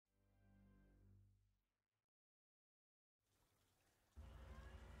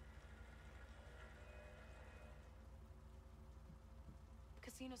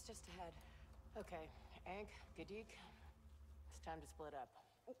casino's just ahead. Okay, Ank, Gadik, it's time to split up.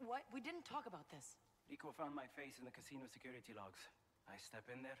 What? We didn't talk about this. Rico found my face in the casino security logs. I step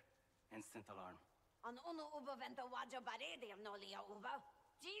in there, instant alarm. An ono uba venta waja barede nolia uba.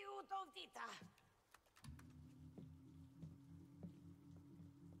 Giu dovdita.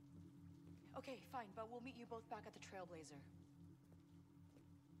 Okay, fine, but we'll meet you both back at the Trailblazer.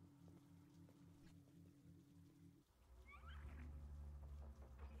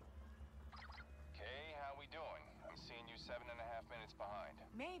 Okay, how we doing? I'm seeing you 7.5 minutes behind.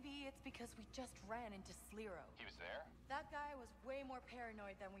 Maybe it's because we just ran into Slero. He was there? That guy was way more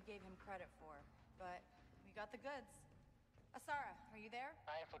paranoid than we gave him credit for. But we got the goods. Asara, are you there?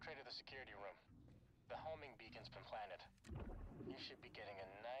 I infiltrated the security room. The homing beacon's been planted. You should be getting a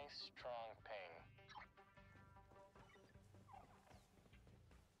nice, strong ping.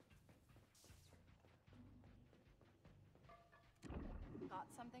 Got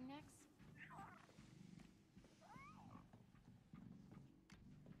something next?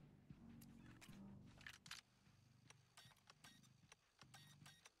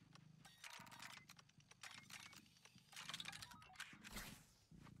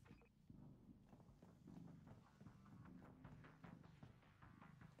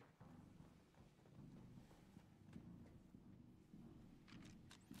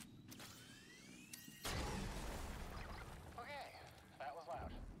 Okay, that was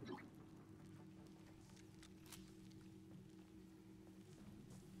loud.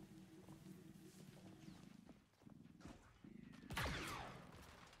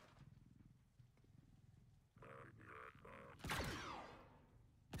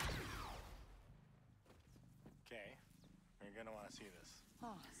 Okay, you're gonna want to see this.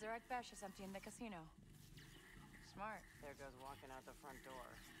 Oh, Zarek Besh is empty in the casino. Smart. There goes walking out the front door.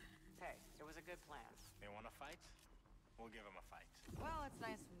 Hey, it was a good plan. They want to fight? We'll give them a fight. Well, it's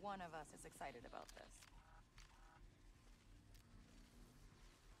nice one of us is excited about this.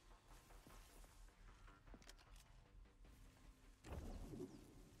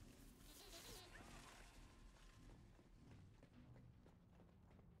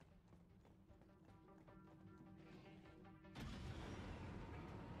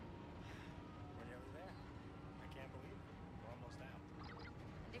 We're nearly there. I can't believe it. We're almost out.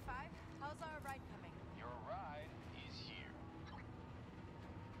 55, how's our ride coming? Your ride is here.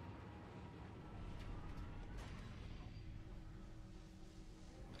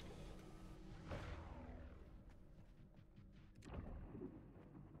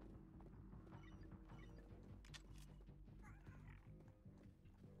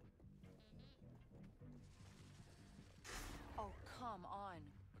 Oh, come on.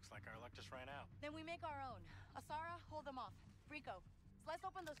 Looks like our luck just ran out. Then we make our own. Asara, hold them off. Rico, slice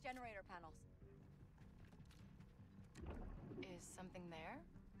open those generator panels. Is something there?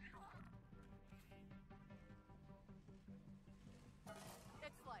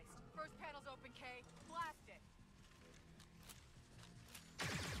 It's sliced. First panel's open, Kay. Blast it!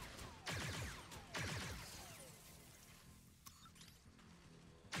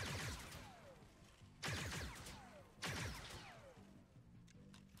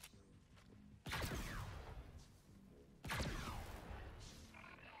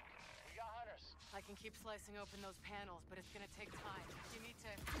 We got hunters. I can keep slicing open those panels, but it's gonna take time. You need to...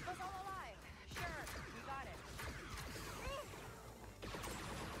 Keep us all alive. Sure, we got it.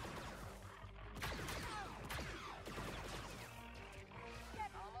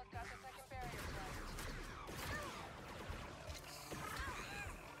 Almost got the second barrier sliced.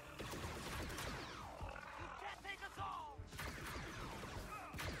 You can't take us all!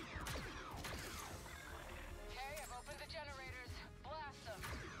 Okay, I've opened the generators. Blast them.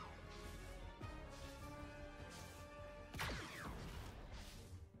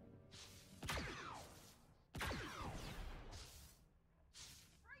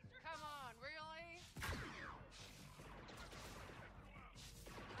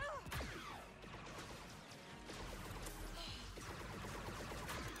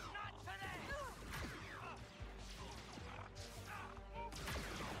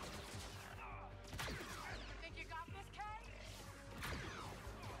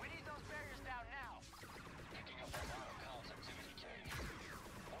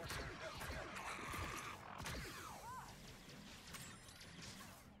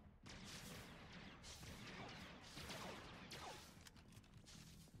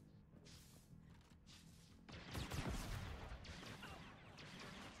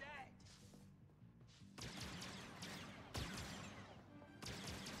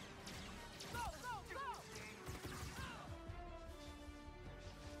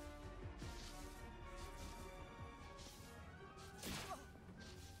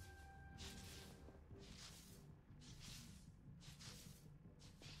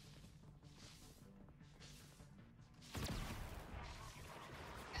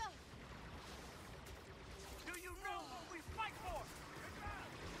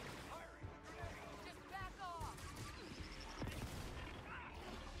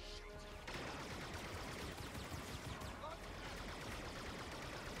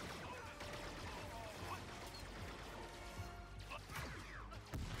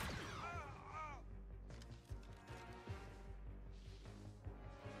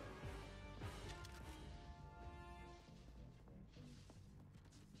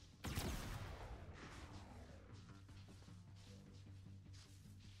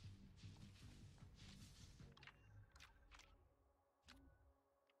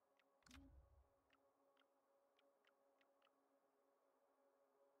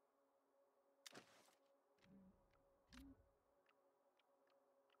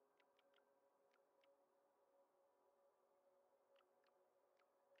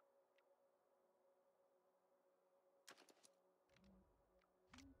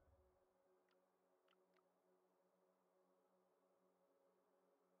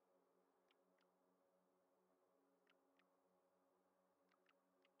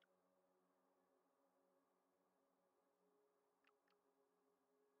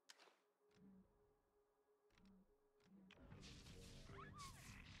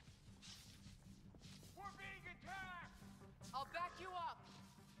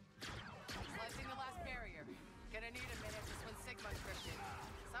 Gonna need a minute to swing Sigma encrypted.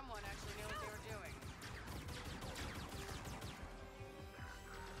 Someone actually knew what they were doing.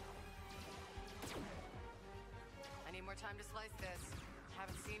 I need more time to slice this.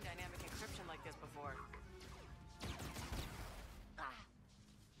 Haven't seen dynamic encryption like this before.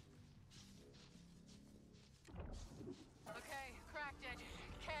 Okay, cracked it.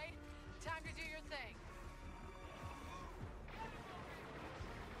 Kay, time to do your thing.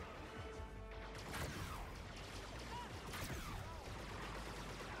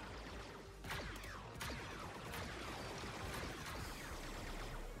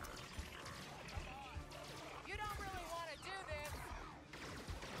 You don't really want to do this.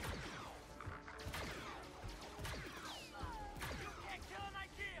 You can't kill an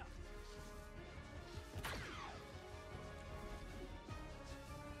idea!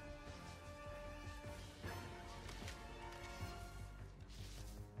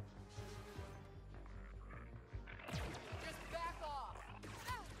 Just back off.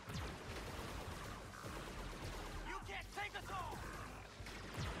 You can't take us all!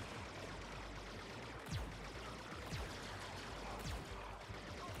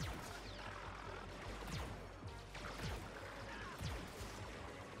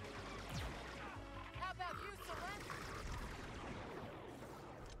 How about you surrender?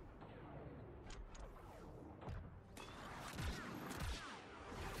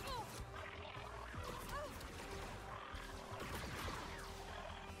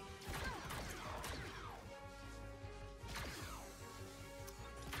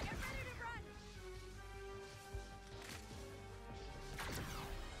 Get ready to run!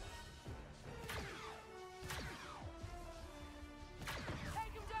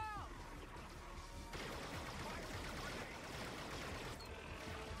 Take him down!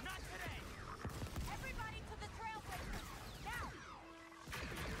 Not today! Everybody to the trailblazers! Now!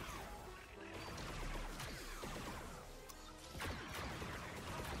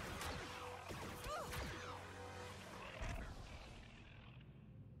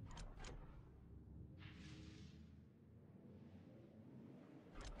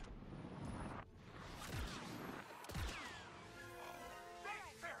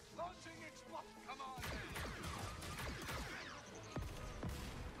 They're launching explosives! Come on, man!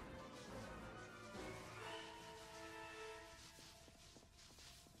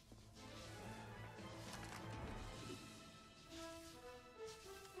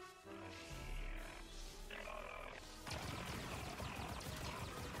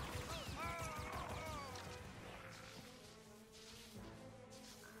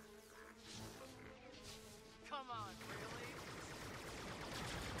 Come on, really?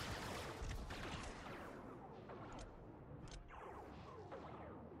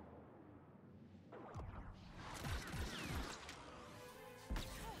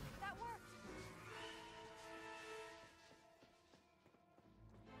 That worked!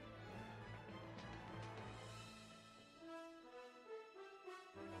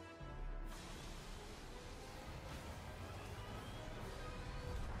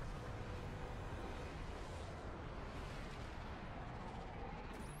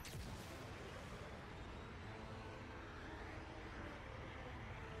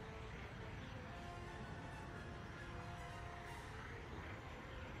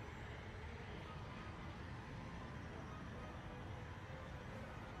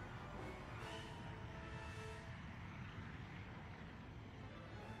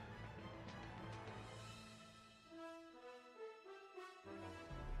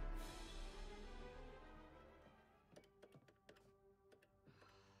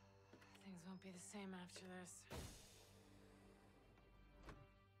 Things won't be the same after this.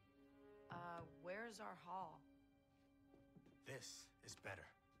 Where's our hall? This is better.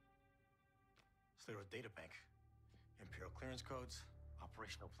 Sliro's databank. Imperial clearance codes,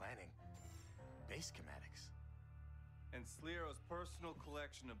 operational planning, base schematics. And Sliro's personal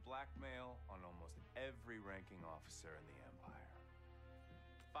collection of blackmail on almost every ranking officer in the Empire.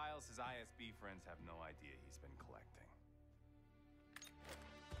 Files his ISB friends have no idea he's been collecting.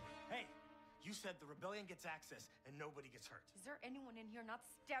 Hey, you said the rebellion gets access and nobody gets hurt. Is there anyone in here not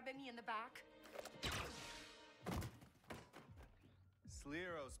stabbing me in the back?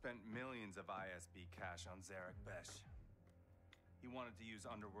 Sliro spent millions of ISB cash on Zarek Besh. He wanted to use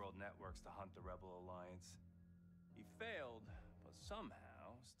underworld networks to hunt the Rebel Alliance. He failed, but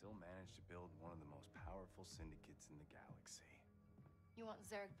somehow still managed to build one of the most powerful syndicates in the galaxy. You want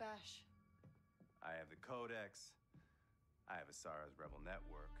Zarek Besh? I have the Codex. I have Asara's Rebel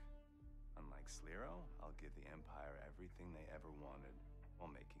Network. Unlike Sliro, I'll give the Empire everything they ever wanted while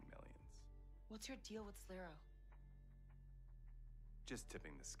making millions. What's your deal with Sliro? Just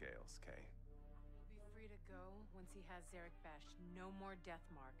tipping the scales, Kay. You'll be free to go once he has Zarek Besh. No more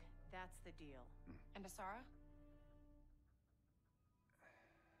Deathmark. That's the deal. And Asara?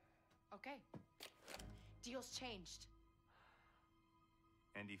 Okay. Deal's changed.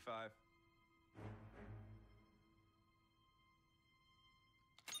 ND5.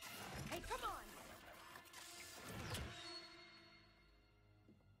 Hey, come on!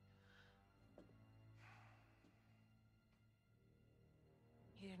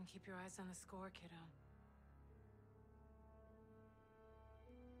 You didn't keep your eyes on the score, kiddo.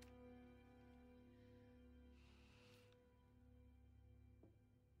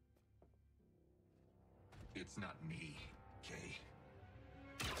 It's not me, Kay.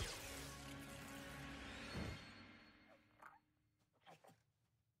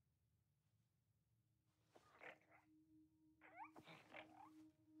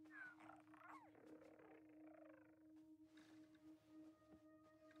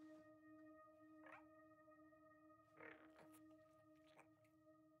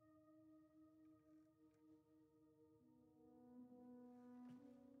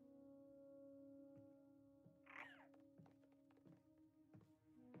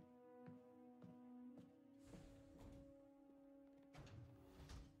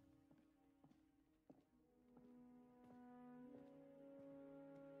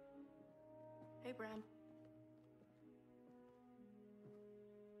 Hey, Bram.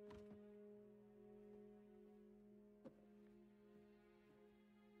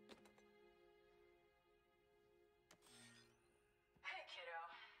 Hey, kiddo.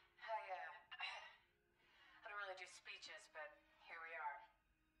 I don't really do speeches, but here we are.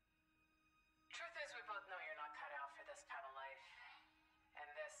 Truth is, we both know you're not cut out for this kind of life. And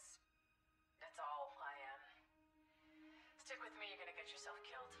that's all I am. Stick with me, you're gonna get yourself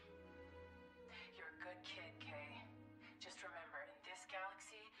killed. You're a good kid, Kay. Just remember, in this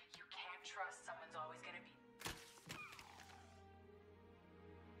galaxy, you can't trust someone's always gonna be...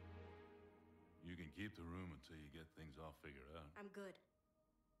 You can keep the room until you get things all figured out. I'm good.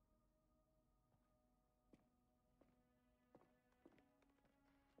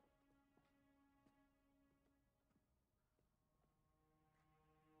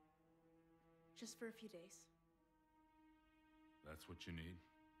 Just for a few days. That's what you need?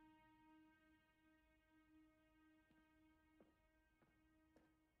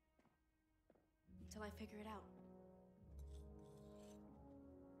 Till I figure it out.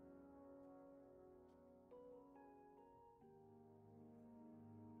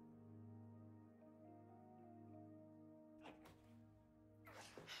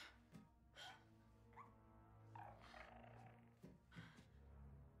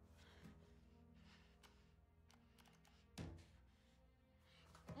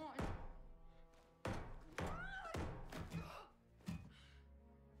 Come on.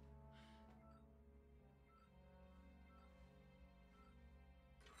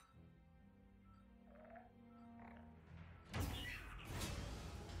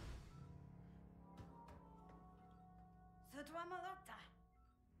 Malota.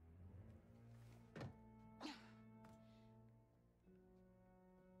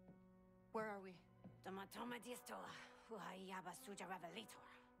 Where are we? Tomatoma disto, Huayaba Suja Revelator.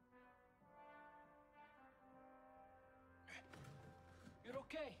 You're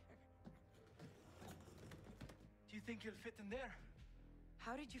okay. Do you think you'll fit in there?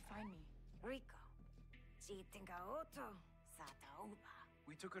 How did you find me? Rico. Chitinga Oto, Sata Uba.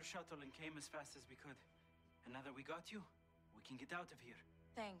 We took our shuttle and came as fast as we could. And now that we got you, we can get out of here.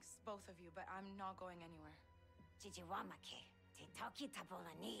 Thanks, both of you, but I'm not going anywhere. Jijiwamake, Titoki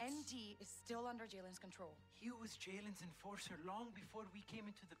Tabolani. ND is still under Jalen's control. He was Jalen's enforcer long before we came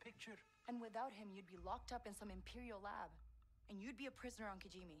into the picture. And without him, you'd be locked up in some Imperial lab. And you'd be a prisoner on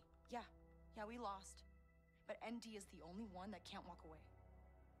Kijimi. Yeah, we lost. But ND is the only one that can't walk away.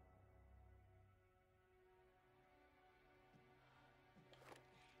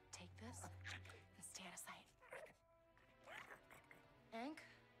 Take this and stay out of sight. Hank,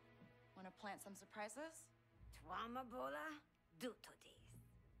 wanna plant some surprises? Twamabola, Dutodis.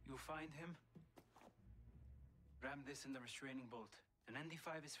 You find him, ram this in the restraining bolt, and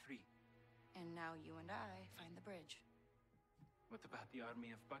ND5 is free. And now you and I find the bridge. What about the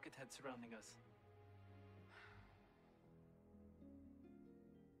army of bucketheads surrounding us?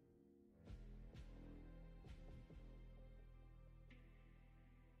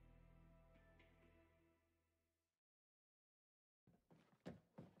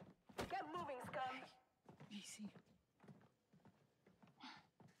 Get moving, scum! Easy.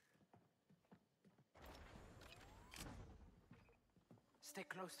 Stay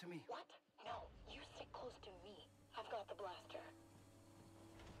close to me. What? No, you stick close to me. I've got the blaster.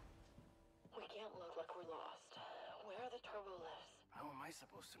 We can't look like we're lost. I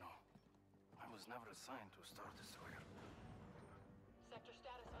supposed to know? I was never assigned to a Star Destroyer. Sector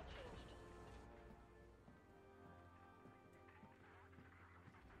status unchanged.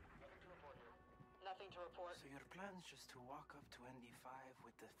 Nothing to report. So your plan's just to walk up to ND5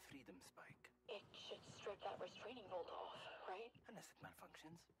 with the Freedom Spike? It should strip that restraining bolt off, right? Unless it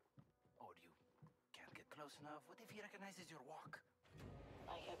malfunctions. Or you can't get close enough. What if he recognizes your walk?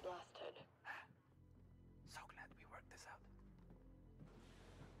 I get blasted. So glad we worked this out.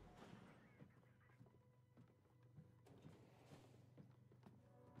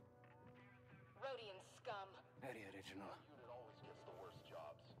 Rhodian scum. Very original. Unit always gets the worst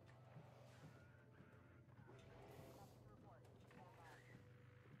jobs.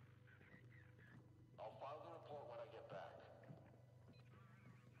 I'll file the report when I get back.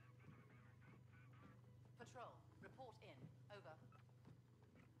 Patrol, report in. Over.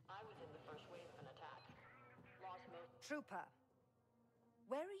 I was in the first wave of an attack. Lost most. Trooper,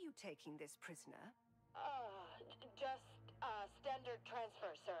 where are you taking this prisoner? Just, standard transfer,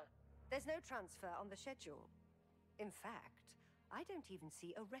 sir. There's no transfer on the schedule. In fact, I don't even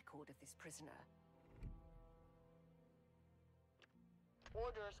see a record of this prisoner.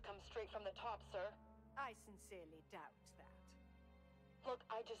 Orders come straight from the top, sir. I sincerely doubt that. Look,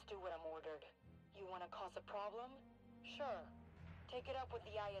 I just do what I'm ordered. You want to cause a problem? Sure. Take it up with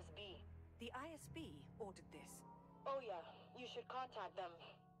the ISB. The ISB ordered this. Oh yeah, you should contact them.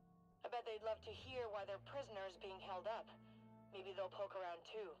 I bet they'd love to hear why their prisoner is being held up. Maybe they'll poke around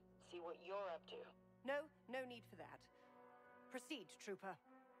too, see what you're up to. No, no need for that. Proceed, Trooper.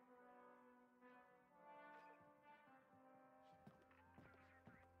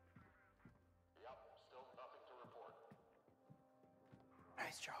 Yep, still nothing to report.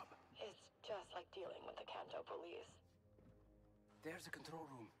 Nice job. It's just like dealing with the Kanto police. There's a control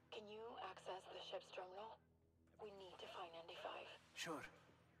room. Can you access the ship's terminal? We need to find ND5. Sure.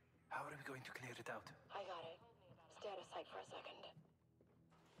 How are we going to clear it out? I got it. Stay out of sight for a second.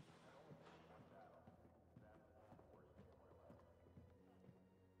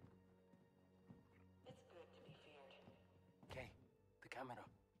 It's good to be feared. Okay, the camera.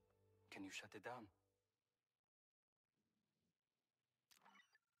 Can you shut it down?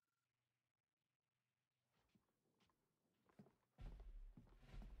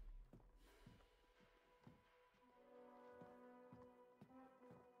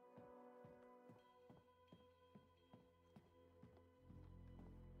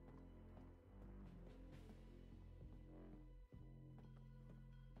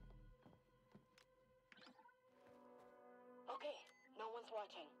 Okay, no one's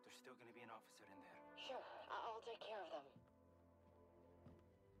watching. There's still gonna be an officer in there. Sure, I'll take care of them.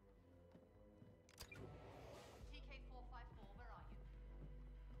 TK-454, where are you?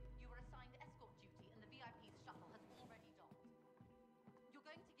 You were assigned escort duty and the VIP's shuttle has already docked. You're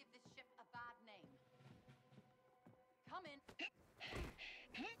going to give this ship a bad name. Come in.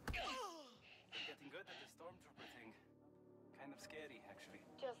 Getting good at the stormtrooper thing. Kind of scary, actually.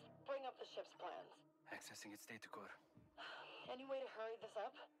 Just bring up the ship's plans. Accessing its data core. Any way to hurry this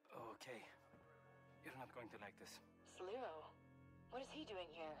up? Okay. You're not going to like this. Sliro, what is he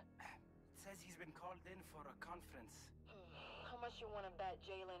doing here? It says he's been called in for a conference. How much you want to bet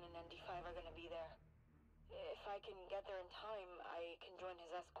Jalen and ND5 are gonna be there? If I can get there in time, I can join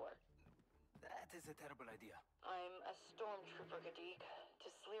his escort. That is a terrible idea. I'm a stormtrooper, Gadik. To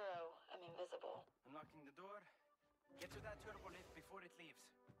Sliro, I'm invisible. Unlocking the door. Get to that turbo lift before it leaves.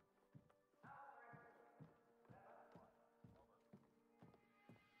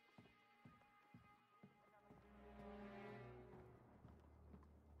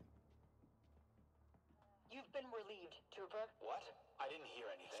 You've been relieved, Trooper. What? I didn't hear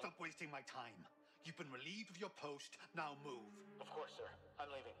anything. Stop wasting my time. You've been relieved of your post. Now move. Of course, sir.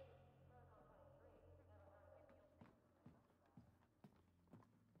 I'm leaving.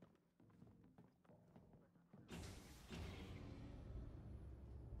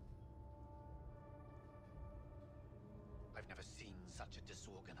 I've never seen such a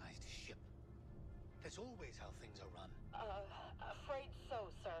disorganized ship. That's always how things are run. Afraid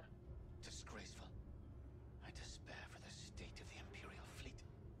so, sir. Disgraceful. I despair for the state of the Imperial fleet.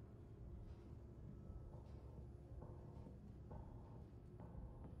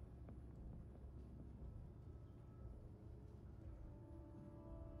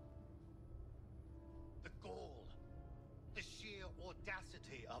 The gall, the sheer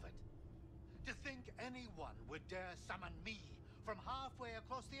audacity of it. To think anyone would dare summon me from halfway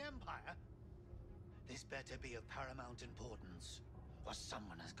across the Empire? This better be of paramount importance, or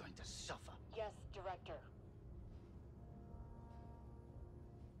someone is going to suffer. Yes, Director.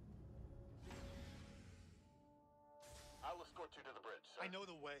 I will escort you to the bridge, sir. I know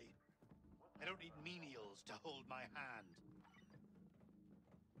the way. I don't need menials to hold my hand.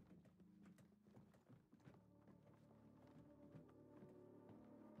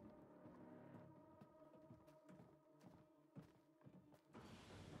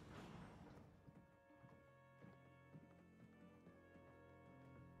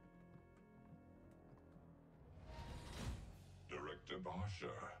 Director Barsha,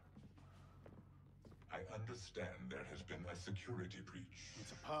 I understand there has been a security breach.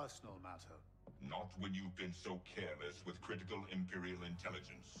 It's a personal matter. Not when you've been so careless with critical Imperial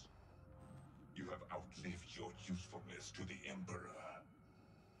intelligence. You have outlived your usefulness to the Emperor.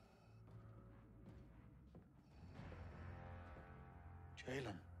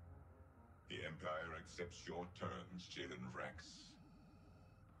 Jalen. The Empire accepts your terms, Jalen Rex.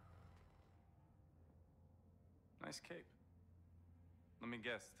 Nice cape. Let me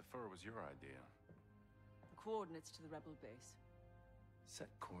guess, the fur was your idea. Coordinates to the rebel base. Set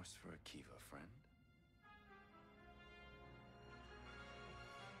course for Akiva, friend.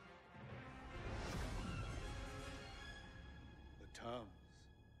 The terms.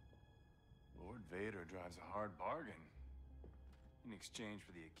 Lord Vader drives a hard bargain. In exchange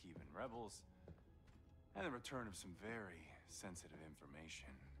for the Akivan rebels, and the return of some very sensitive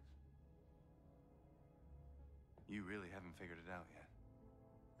information. You really haven't figured it out yet.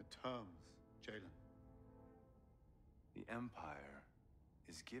 The terms, Jalen. The Empire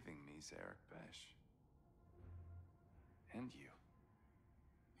is giving me Zarek Besh. And you.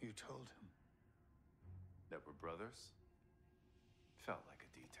 You told him. That we're brothers? Felt like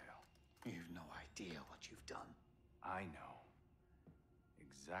a detail. You've no idea what you've done. I know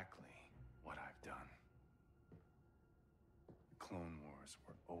exactly what I've done. The Clone Wars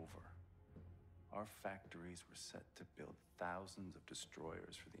were over. Our factories were set to build thousands of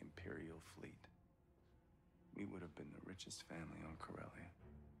destroyers for the Imperial fleet. We would have been the richest family on Corellia.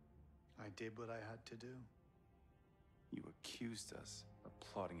 I did what I had to do. You accused us of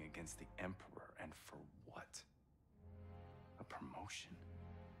plotting against the Emperor, and for what? A promotion?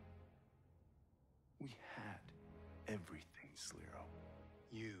 We had everything, Sliro.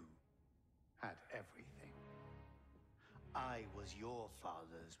 You had everything. I was your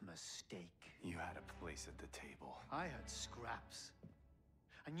father's mistake. You had a place at the table. I had scraps.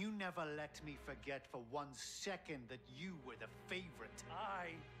 And you never let me forget for 1 second that you were the favorite.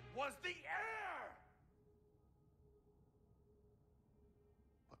 I was the heir!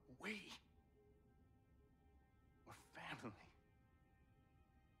 But we were family.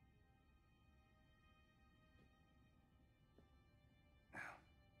 Now,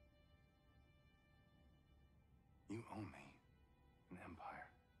 you owe me an empire.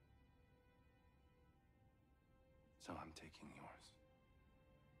 So I'm taking yours.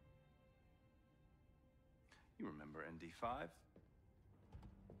 You remember ND5?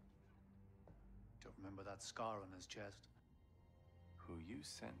 Don't remember that scar on his chest. Who you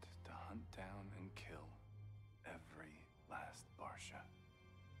sent to hunt down and kill every last Barsha.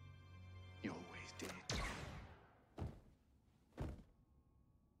 You always did.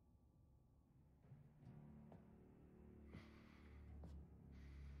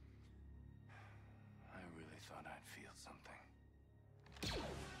 I really thought I'd feel something.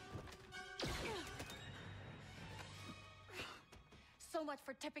 So much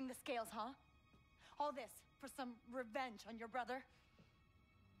for tipping the scales, huh? All this for some revenge on your brother?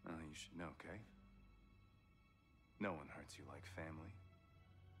 Well, you should know, Kay. No one hurts you like family.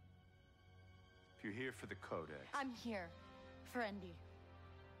 If you're here for the Codex... I'm here for Andy.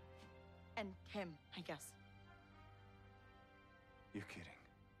 And him, I guess. You're kidding.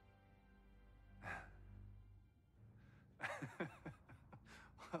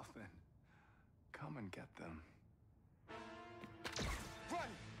 Well then, come and get them. Run!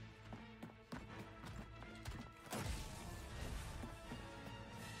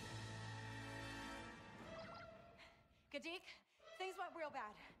 Gadik, things went real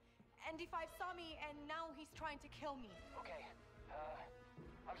bad. ND5 saw me, and now he's trying to kill me. Okay,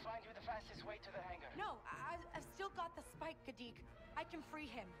 I'll find you the fastest way to the hangar. No, I've still got the spike, Gadik. I can free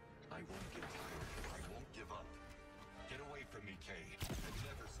him. I won't get tired. I won't give up. Get away from me, Kay, and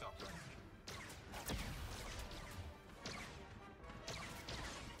never stop running.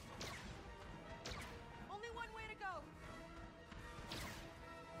 Only one way to go.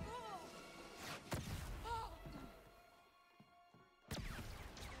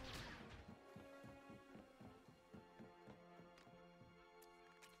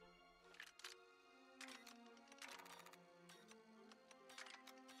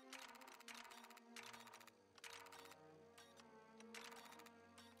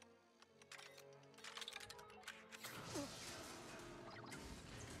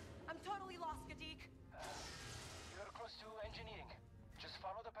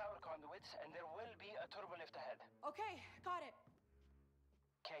 turbo lift ahead. Okay, got it.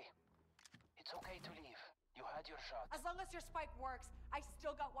 Kay, it's okay to leave. You had your shot. As long as your spike works, I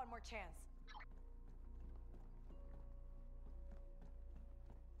still got one more chance.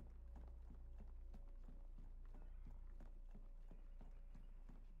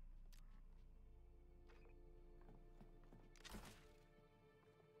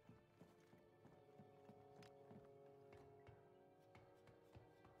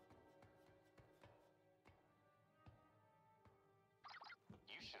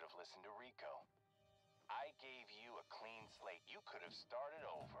 You should have listened to Rico. I gave you a clean slate. You could have started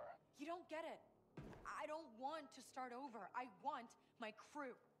over. You don't get it. I don't want to start over. I want my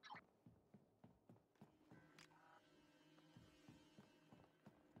crew.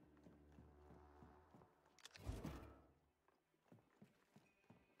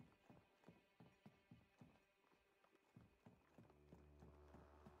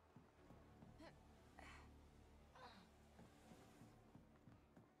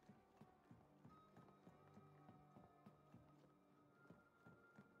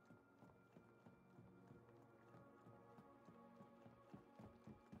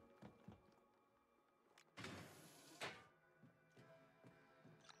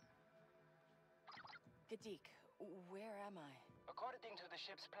 Gadik, where am I? According to the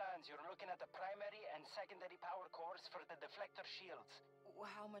ship's plans, you're looking at the primary and secondary power cores for the deflector shields.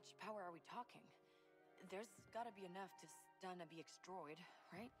 How much power are we talking? There's gotta be enough to stun a BX droid,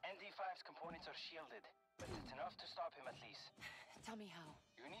 right? ND5's components are shielded, but it's enough to stop him at least. Tell me how.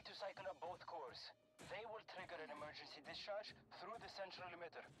 You need to cycle up both cores. They will trigger an emergency discharge through the central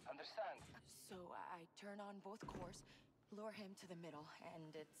emitter. Understand? So I turn on both cores, lure him to the middle,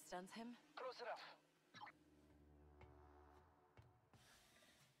 and it stuns him? Close enough.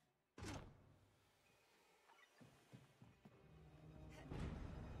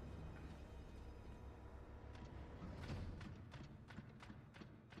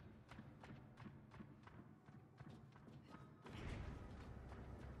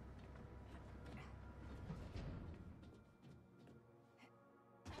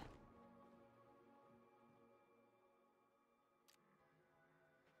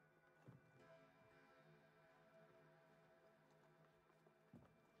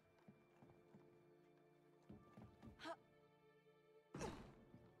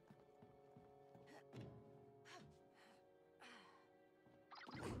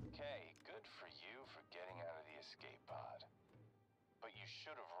 Okay, good for you for getting out of the escape pod. But you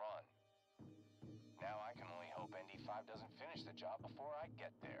should have run. Now I can only hope ND5 doesn't finish the job before I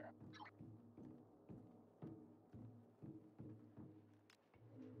get there.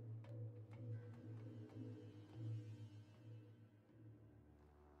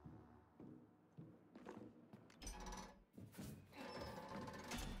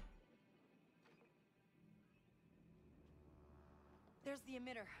 There's the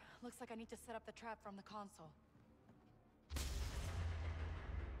emitter. Looks like I need to set up the trap from the console.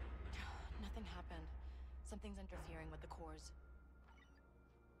 Nothing happened. Something's interfering with the cores.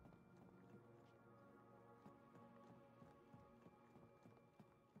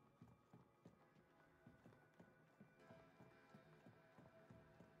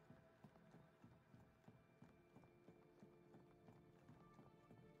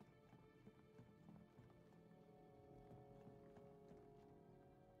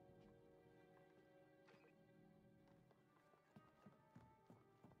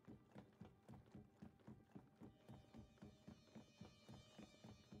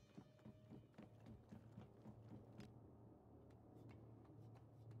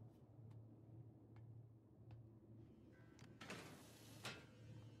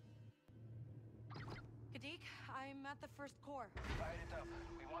 Gadik, I'm at the first core. Fire it up.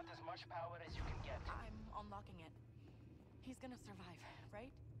 We want as much power as you can get. I'm unlocking it. He's gonna survive, right?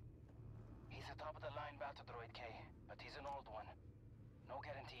 He's a top-of-the-line battle droid, Kay, but he's an old one. No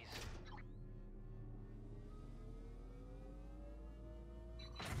guarantees.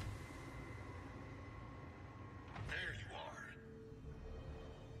 There you are.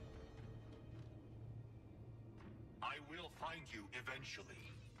 I will find you eventually.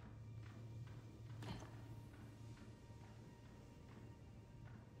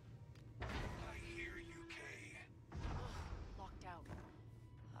 I hear you, Kay. Locked out.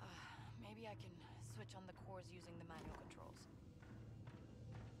 Maybe I can switch on the cores using the manual controls.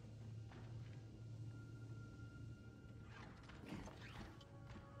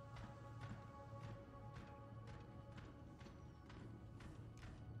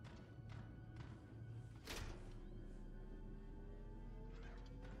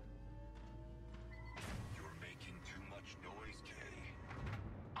 You're making too much noise, Kay.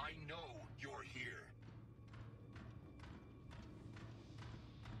 I know you're here.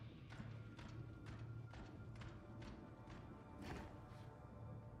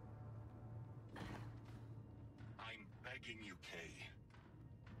 begging you, Kay.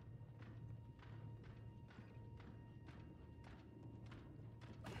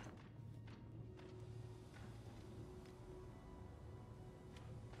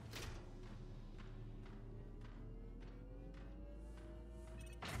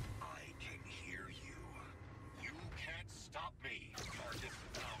 I can hear you. You can't stop me. Target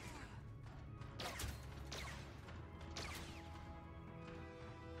down.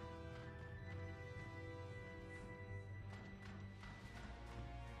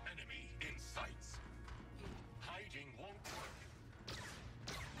 Enemy in sights. Hiding won't work.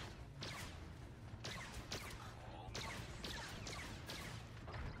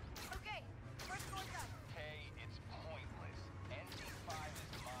 Okay, first one's up. Kay, it's pointless. ND5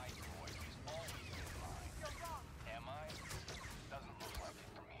 is my toy. He's always been mine. You're wrong. Am I? Doesn't look like it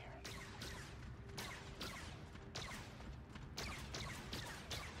from here.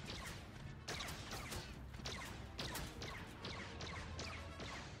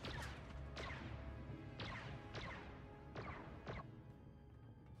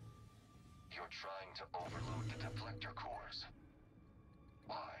 You're trying to overload the deflector cores.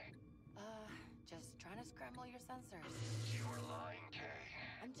 Why? Just trying to scramble your sensors. You are lying, Kay.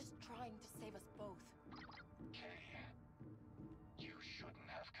 I'm just trying to save us both. Kay, you shouldn't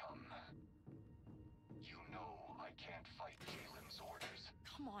have come. You know I can't fight Jalen's orders.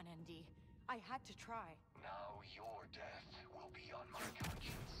 Come on, Andy. I had to try. Now your death will be on my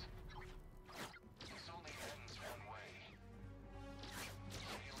conscience. This only ends one way.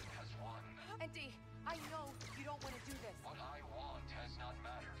 Jalen has won. Andy, I know you don't want to do this. What I want has not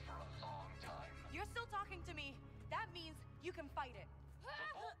mattered for a long time. You're still talking to me. That means you can fight it. The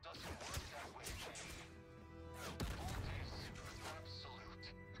vault doesn't work that way, Kay. The vault is absolute.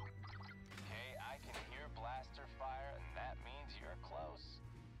 Kay, I can hear blaster fire, and that means you're close.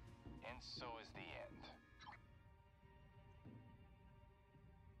 And so is the end.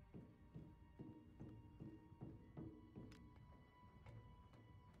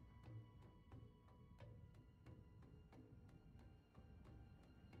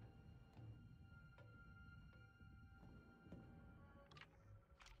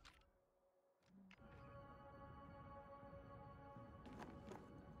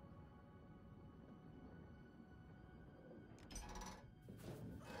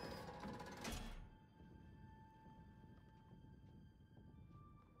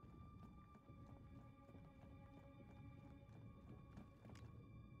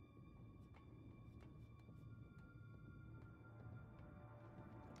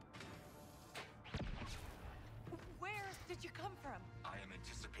 Where did you come from? I am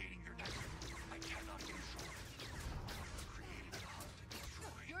anticipating your next move. I cannot control it. Created a hunt to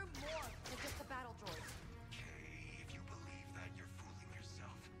destroy. You're more than just a battle droid. Kay, if you believe that, you're fooling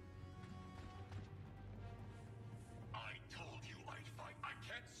yourself. I told you I'd fight. I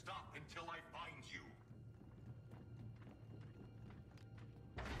can't stop until I find you.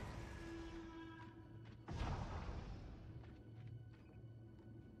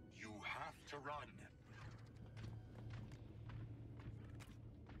 You have to run.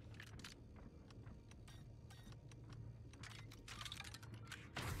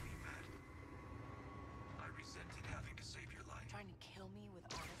 I resented having to save your life. Trying to kill me with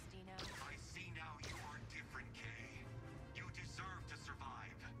honesty now? I see now you are different, Kay. You deserve to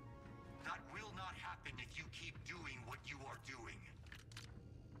survive. That will not happen if you keep doing what you are doing.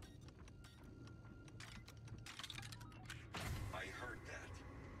 I heard that.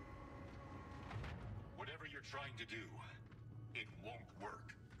 Whatever you're trying to do, it won't work.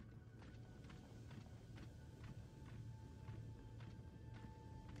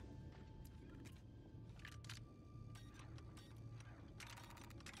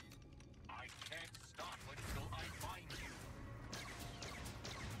 I can't stop until I find you.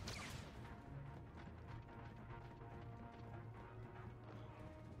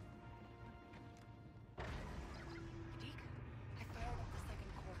 Deke, I fired up the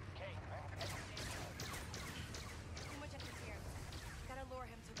second core. Kay, Too much interference. Gotta lure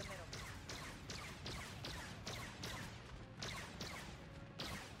him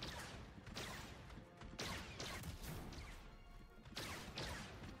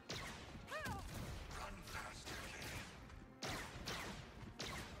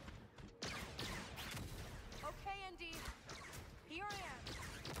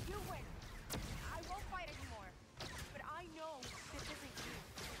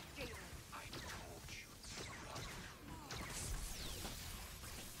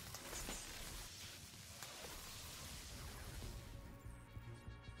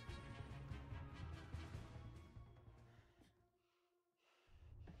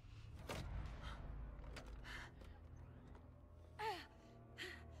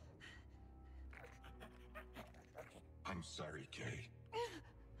I'm sorry, Kay.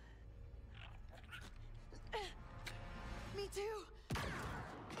 Me too.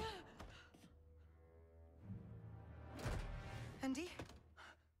 Andy?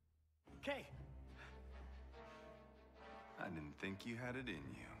 Kay! I didn't think you had it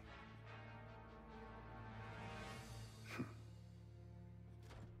in you.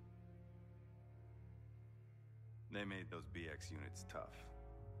 They made those BX units tough.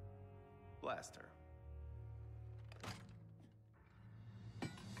 Blaster.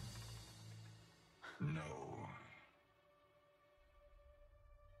 No.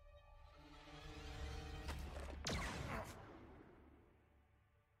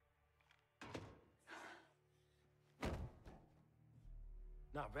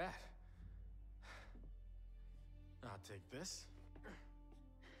 Not bad. I'll take this.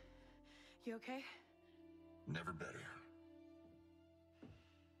 You okay? Never better.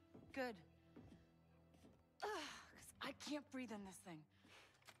 Good. 'Cause I can't breathe in this thing.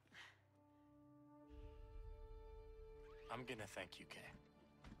 I'm gonna thank you, Kay.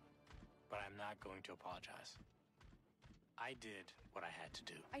 But I'm not going to apologize. I did what I had to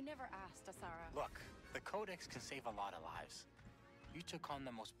do. I never asked, Asara. Look, the Codex can save a lot of lives. You took on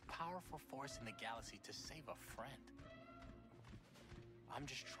the most powerful force in the galaxy to save a friend. I'm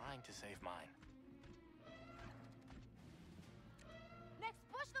just trying to save mine. Next,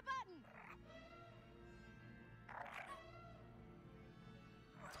 push the button!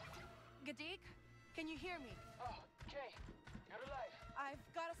 Gadik, can you hear me? Oh, Kay, you're alive.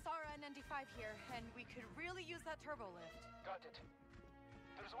 I've got Asara and ND5 here, and we could really use that turbo lift. Got it.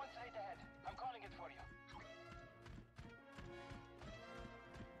 There's one site ahead. I'm calling it for you.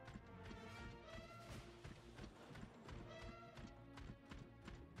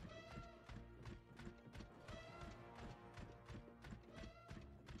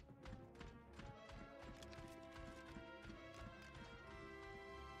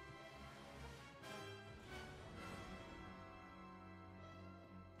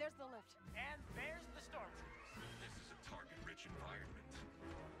 There's the lift. And there's the stormtroopers. This is a target-rich environment.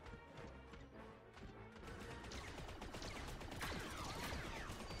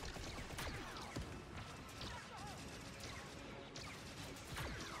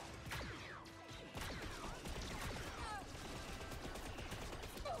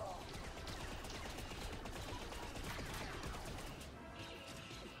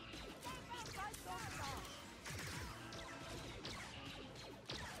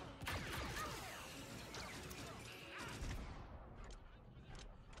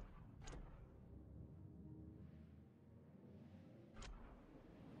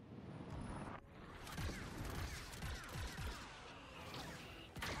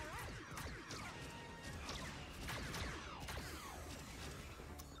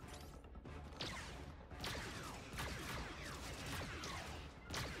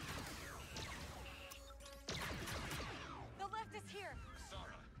 Here.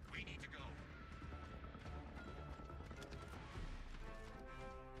 Sara, we need to go.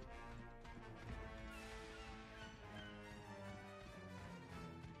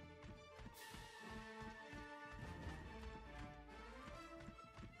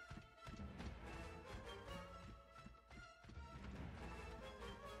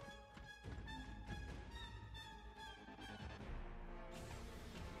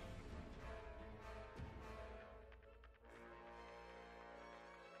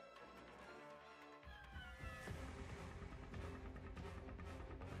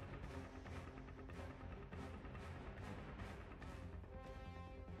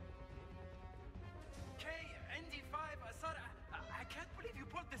 ND5, Asara, I can't believe you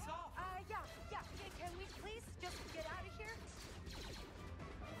pulled this off. Yeah. Can we please just get out of here?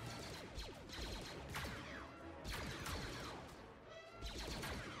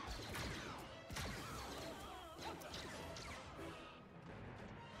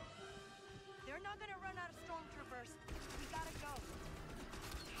 They're not gonna run out of stormtroopers. We gotta go.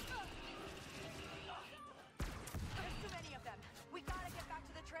 There's too many of them. We gotta get back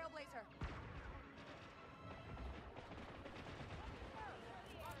to the Trailblazer.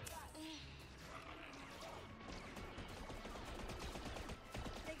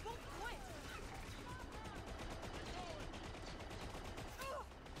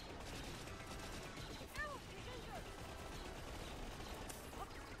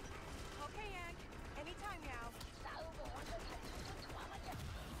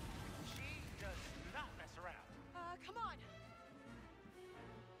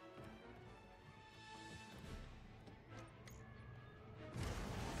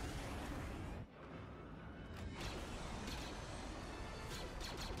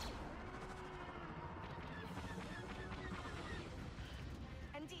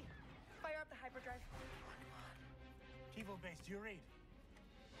 base, do you read?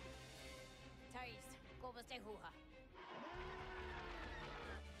 Thais, go was the hoo-ha.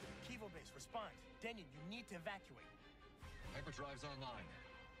 Kivo base, respond. Denyon, you need to evacuate. Hyperdrive's online.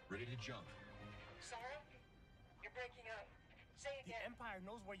 Ready to jump. Sarah? You're breaking up. Say The again. Empire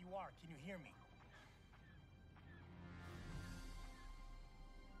knows where you are. Can you hear me?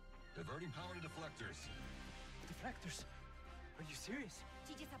 Diverting power to deflectors. Deflectors? Are you serious?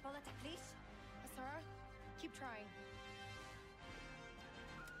 Gigi Sapolata, please. Asara, keep trying.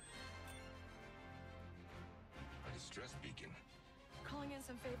 A distress beacon. Calling in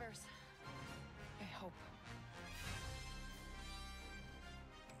some favors. I hope.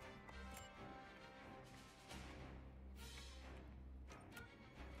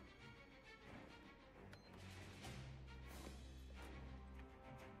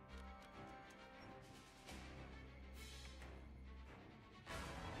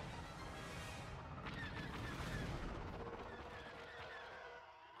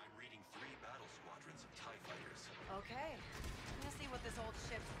 I'm reading 3 battle squadrons of TIE fighters. Okay. I'm gonna see what this old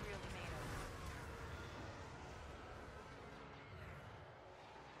ship's really made of.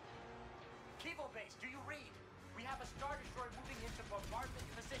 Kivo base, do you read? We have a Star Destroyer moving into bombardment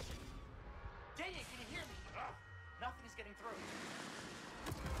position. Denyon, can you hear me? Nothing is getting through.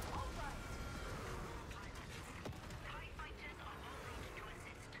 All right. TIE fighters are en route to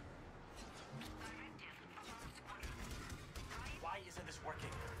assist. Directive above squadron. Why isn't this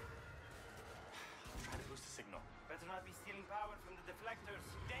working? I'm trying to boost the signal. Better not be stealing power from the deflectors.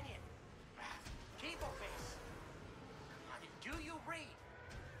 Denyon! Kivo base! Do you read?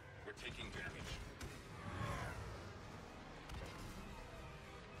 We're taking damage.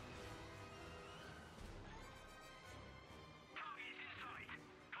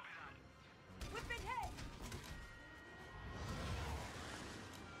 We've been hit!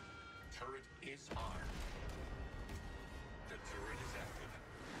 Turret is armed. The turret is active.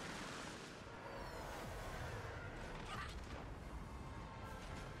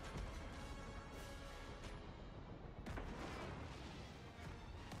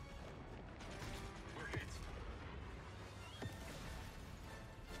 We're hit.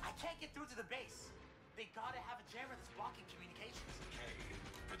 I can't get through to the base. They gotta have a jammer that's blocking communications. Kay,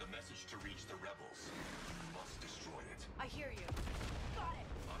 for the message to reach the rebels, you must destroy it. I hear you. Got it!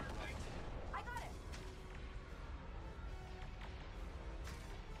 On our right. I got it!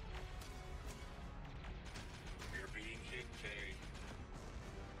 We're being hit, Kay.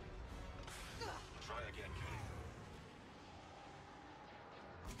 Try again, Kay.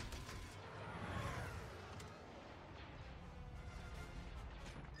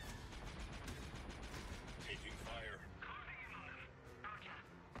 Taking fire.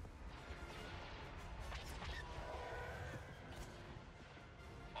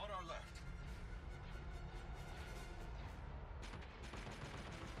 On our left.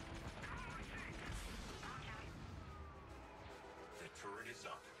 The turret is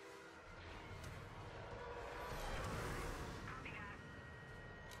up.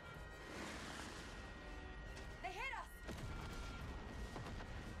 They hit us!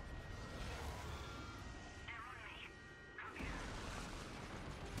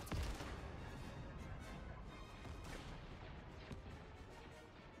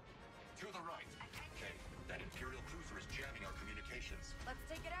 To the right. Okay, that Imperial cruiser is jamming our communications. Let's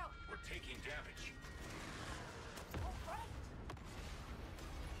take it out. We're taking damage. All right.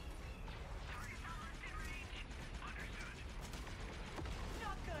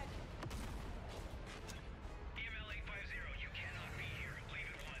 Not good. EML 850, you cannot be here. Leave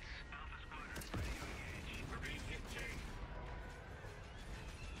at once. Alpha Squadron's ready to engage. We're being hit, Kay.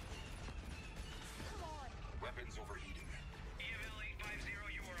 Come on. Weapons overheating. EML 850,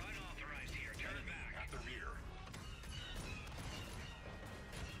 you are unauthorized here. Turn back. At the rear.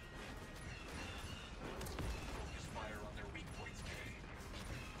 Focus fire on their weak points, Kay.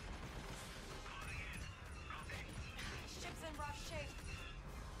 Ship's in rough shape.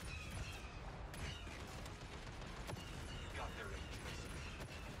 You got their engines.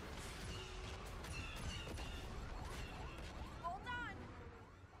 Hold on.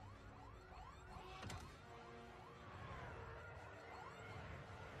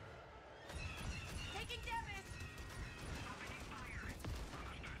 Taking damage.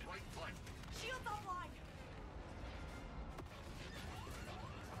 Right flank. Shields offline.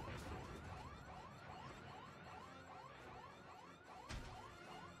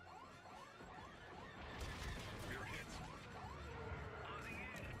 We're hit.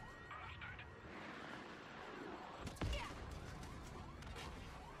 Yeah.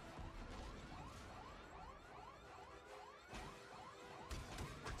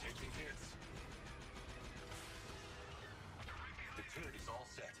 We're taking hits.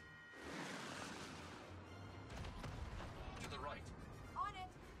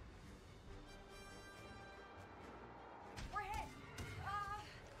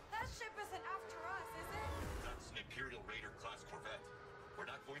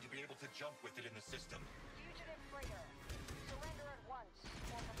 going to be able to jump with it in the system. Fugitive freighter. Surrender at once,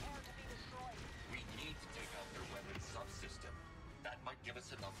 or prepare to be destroyed. We need to take out their weapons subsystem. That might give us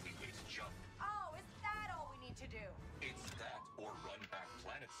enough leeway to jump. Oh, is that all we need to do? It's that or run back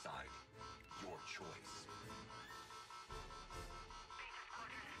planet side. Your choice.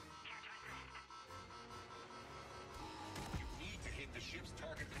 You need to hit the ship's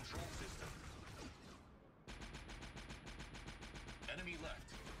target control system. Enemy left.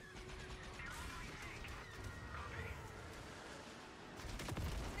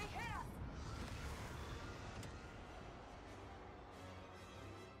 They hit us!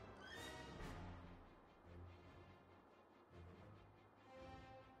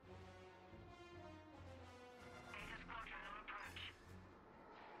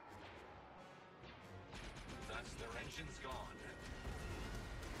 That's their engines gone.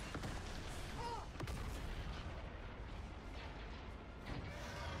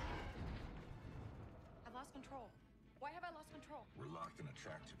 I've lost control. Why have I lost control? We're locked in a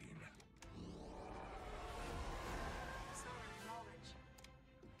tractor beam. Solid knowledge.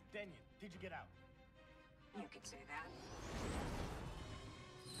 Daniel, did you get out? You could say that.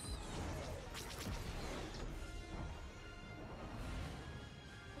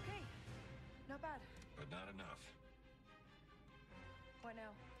 Okay. Not bad. But not enough. What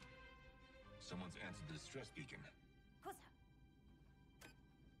now? Someone's answered the distress beacon.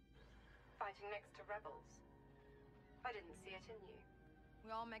 Fighting next to rebels. I didn't see it in you. We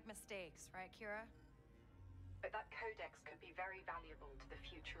all make mistakes, right, Kira? But that codex could be very valuable to the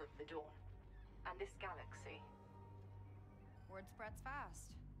future of the Dawn. And this galaxy. Word spreads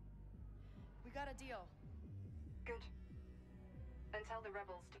fast. We got a deal. Good. And tell the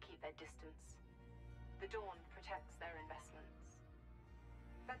rebels to keep their distance. The Dawn protects their investments.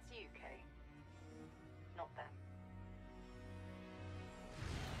 That's you, Kay. Not them.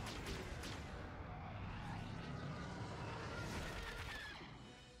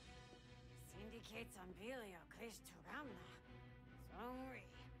 Syndicates on Bilio, Krish Turamna. Songri.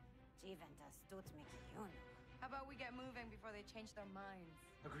 Jiventa Stutzmiki Yuno. How about we get moving before they change their minds?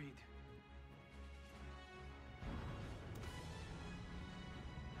 Agreed.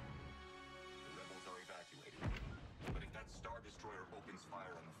 The rebels are evacuated. But if that Star Destroyer opens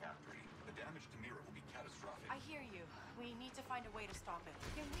fire on the factory, the damage to Mira will be catastrophic. I hear you. We need to find a way to stop it.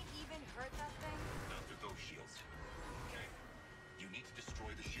 Can we even hurt that thing? Not with those shields. Okay. You need to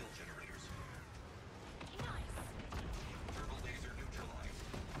destroy the shield generators. Nice! Turbo laser neutralized.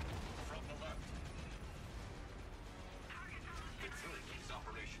 From the left. The turret is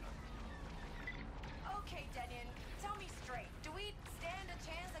operational. Okay, Denon. Tell me straight. Do we stand a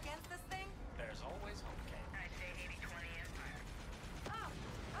chance against this thing? There's always hope, Kay. I'd say 80-20 Empire. Oh,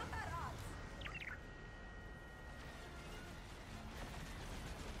 not bad odds.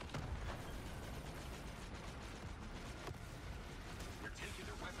 We're taking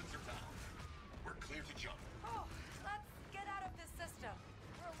their weapons are down. We're clear to jump. Oh, let's get out of this system.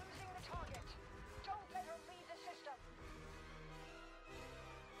 We're losing the target. Don't let her leave the system.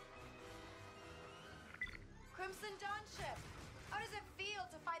 Crimson Dawn ship. How does it feel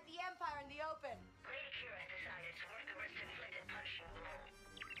to fight the Empire in the open? Lady Kira decided to work the wrist-inflicted punching blow.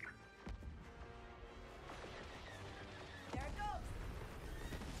 There it goes.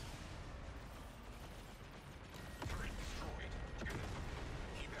 Turret destroyed. Good.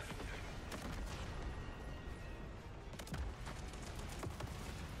 Keep at it, then.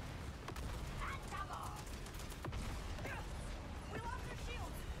 Double. We lost our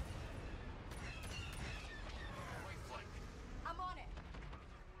shields. Right flank. I'm on it.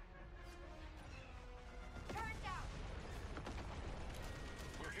 Turret down.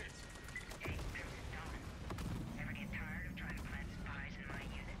 We're hit. Hey, Crimson Dawn. Ever get tired of trying to plant spies in my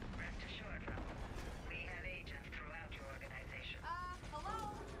unit? Rest assured, Rebel. We have agents throughout your organization.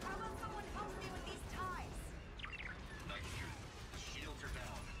 Hello? How about someone help me with these ties? Nitrogen. The shields are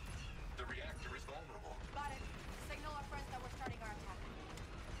down. The reactor is vulnerable. Got it. Signal our friends that we're starting our attack.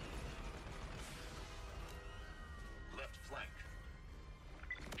 Left flank.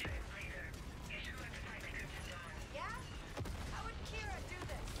 Translator, you sure to fight the Crimson Dawn? Yeah? How would Kira do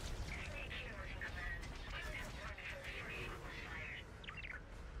this? Lady Kira was in command. She would have run before the first shot was fired.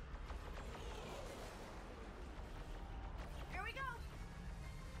 Here we go.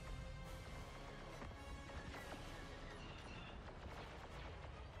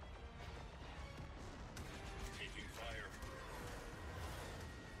 Taking fire.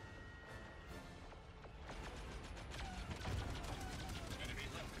 Enemy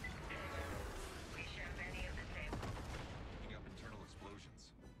left. We shove any of the same. Picking up internal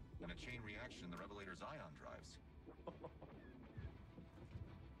explosions. And a chain reaction in the Revelator's ion drives.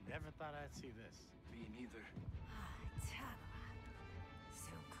 Never thought I'd see this. Me neither. Ah, Tagua.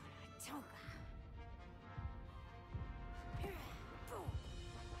 Sukura Toga. Boom.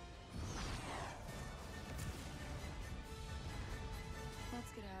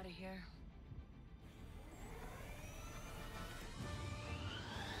 Let's get out of here.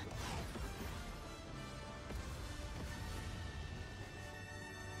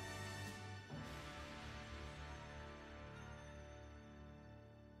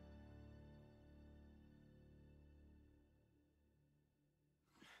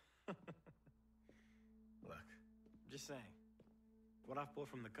 Look, just saying. What I've pulled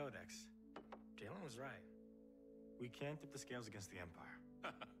from the Codex, Jalen was right. We can't tip the scales against the Empire.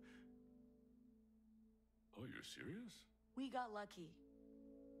 Oh, you're serious? We got lucky.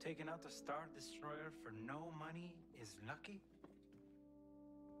 Taking out the Star Destroyer for no money is lucky?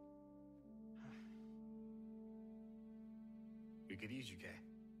 We could use you, Kay.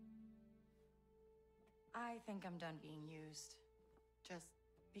 I think I'm done being used. Just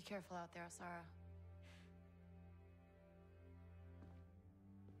be careful out there, Asara.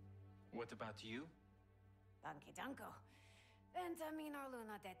 What about you? Banki Danko. Bentamino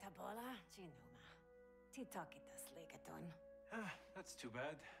Luna de Tabola, Chinuma. Titokitas Ligatun. That's too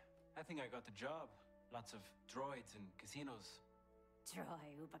bad. I think I got the job. Lots of droids and casinos.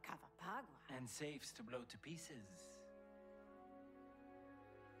 Troy Ubakava Pagua. And safes to blow to pieces.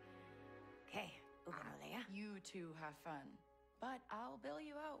 Okay, Ubanolea. You two have fun. But I'll bail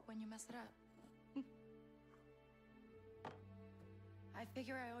you out when you mess it up. I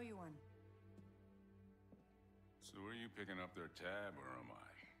figure I owe you one. So are you picking up their tab, or am I?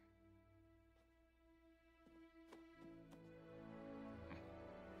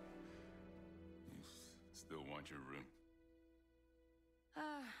 You still want your room?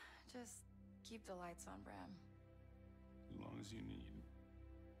 Just keep the lights on, Bram. As long as you need.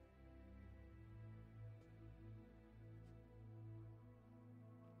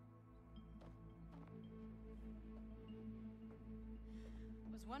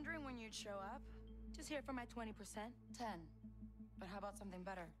 Was wondering when you'd show up. Just here for my 20%. 10. But how about something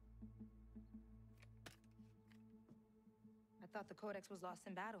better? I thought the Codex was lost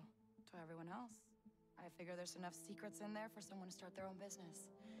in battle. To everyone else. I figure there's enough secrets in there for someone to start their own business.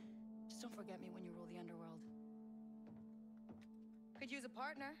 Just don't forget me when you rule the underworld. Could use a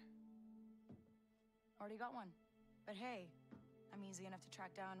partner. Already got one. But hey, I'm easy enough to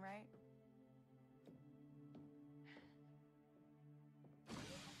track down, right?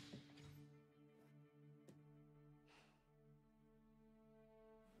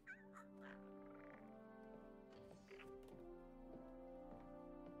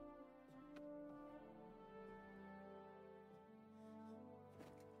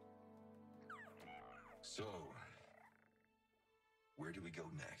 So, where do we go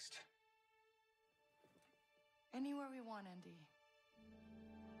next? Anywhere we want, Andy.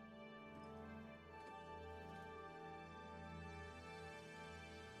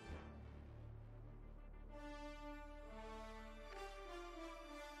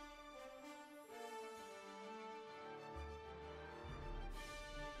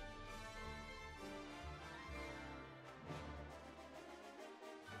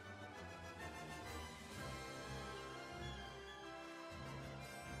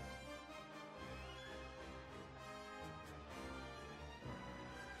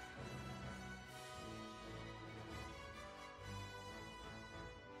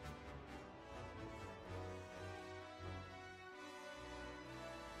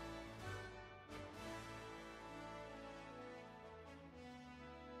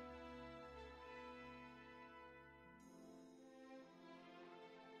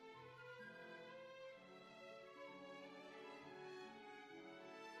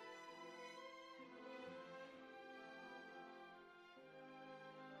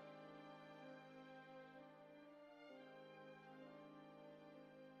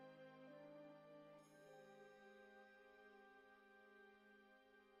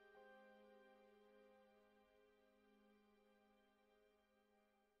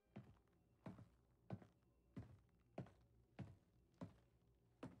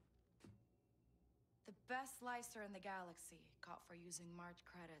 The best slicer in the galaxy, caught for using March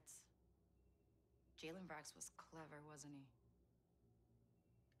credits. Jalen Brax was clever, wasn't he?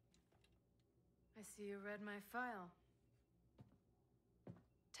 I see you read my file.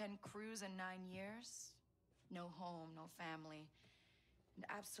 10 crews in 9 years. No home, no family, and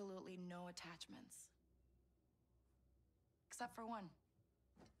absolutely no attachments. Except for one.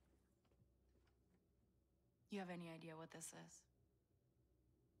 You have any idea what this is?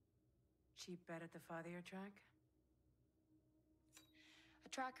 Cheap bet at the father track? A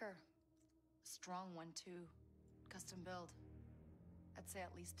tracker. A strong one, too. Custom build. I'd say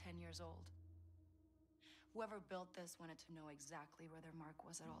at least 10 years old. Whoever built this wanted to know exactly where their mark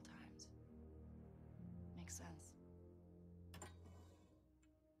was at all times. Makes sense.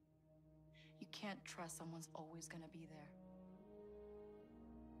 You can't trust someone's always gonna be there.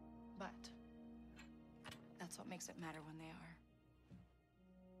 But that's what makes it matter when they are.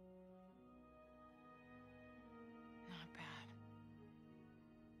 Not bad.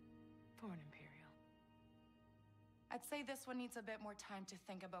 For an Imperial. I'd say this one needs a bit more time to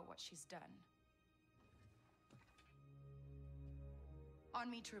think about what she's done. On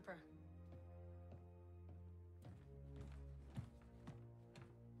me, Trooper.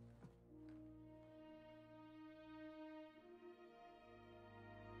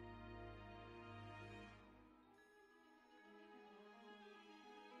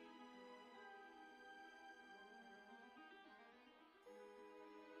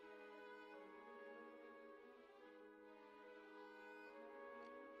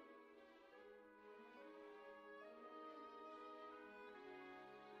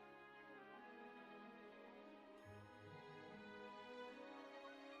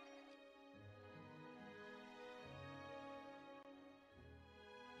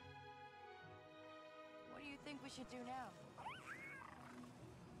 What do you think we should do now?